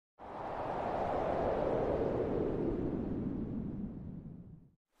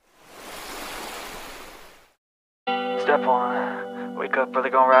Step 1, wake up early,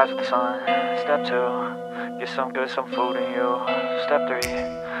 gonna rise with the sun. Step 2, get some good, some food in you. Step 3,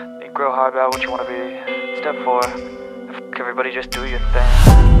 think real hard about what you wanna be. Step 4, everybody just do your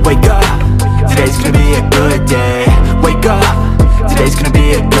thing. Wake up, today's gonna be a good day. Wake up, today's gonna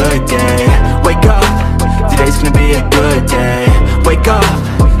be a good day. Wake up, today's gonna be a good day. Wake up,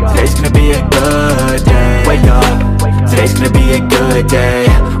 today's gonna be a good day. Wake up, today's gonna be a good day.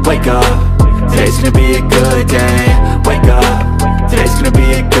 Wake up, today's gonna be a good day. Wake up, today's gonna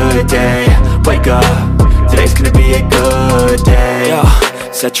be a good day. Wake up, today's gonna be a good day. Yo,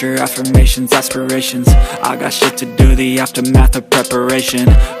 set your affirmations, aspirations. I got shit to do, the aftermath of preparation.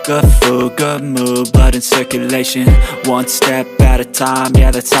 Good food, good mood, blood in circulation. One step at a time,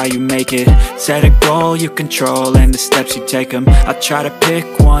 yeah, that's how you make it. Set a goal you control and the steps you take them. I try to pick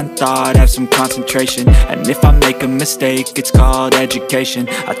one thought, have some concentration. And if I make a mistake, it's called education.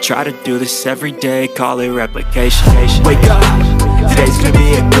 I try to do this every day, call it replication. Wake up, today's gonna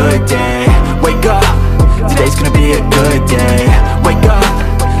be a good day. Wake up, today's gonna be a good day. Wake up,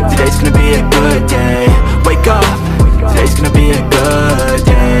 today's gonna be a good day. Wake up, today's gonna be a good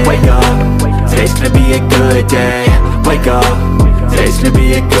day. Wake up, today's gonna be a good day. Wake up, today's gonna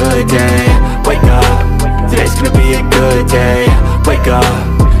be a good day. Wake up, today's gonna be a good day. Wake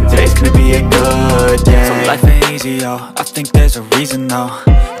up, today's gonna be a good day. So life ain't easy, yo, I think there's a reason though.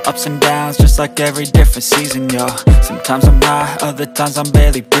 Ups and downs, just like every different season, yo. Sometimes I'm high, other times I'm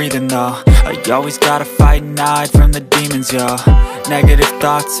barely breathing, though. I always gotta fight and hide from the demons, yo. Negative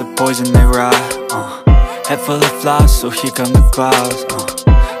thoughts are poison, they rot. Head full of flies, so here come the clouds.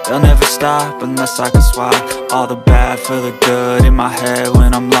 They'll never stop unless I can swap all the bad for the good in my head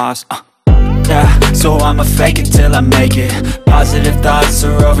when I'm lost. Yeah, so I'ma fake it till I make it. Positive thoughts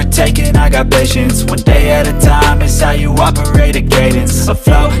are overtaken, I got patience. One day at a time is how you operate a cadence. A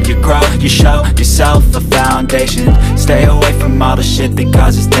flow, you grow, you show yourself a foundation. Stay away from all the shit that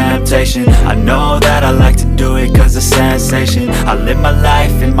causes temptation. I know that I like to do it cause it's sensation. I live my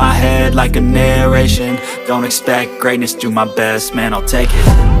life in my head like a narration. Don't expect greatness, do my best, man, I'll take it.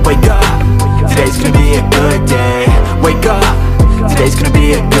 Wake up, today's gonna be a good day. Wake up, today's gonna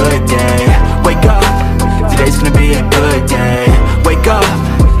be a good day. Wake up, today's gonna be a good day. Wake up,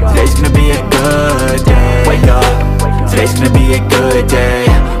 today's gonna be a good day. Wake up, today's gonna be a good day.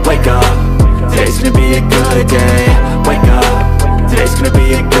 Wake up, today's gonna be a good day. Wake up, today's gonna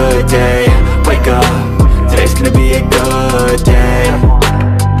be a good day. Wake up, today's gonna be a good day.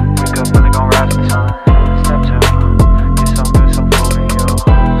 Wake up early, gonna rise with the sun. Step 2, get some good, some food in you.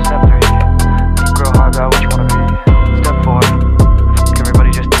 Step 3, think real hard about what you wanna be. Step 4,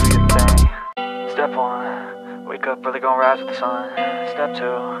 everybody just do your thing. Step 1, wake up early, gonna rise with the sun. Step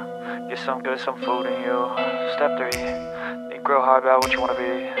 2, get some good, some food in you. Step 3, think real hard about what you wanna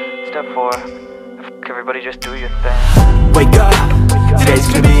be. Step 4, everybody just do your thing. Wake up, today's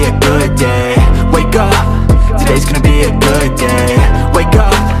gonna be a good day. Wake up, today's gonna be a good day. Wake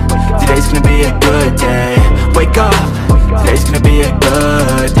up, today's gonna be a good day. Wake up, today's gonna be a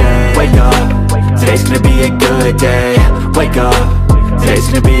good day. Wake up, today's gonna be a good day. Wake up, today's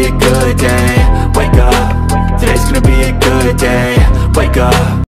gonna be a good day. Wake up, today's gonna be a good day. Wake up.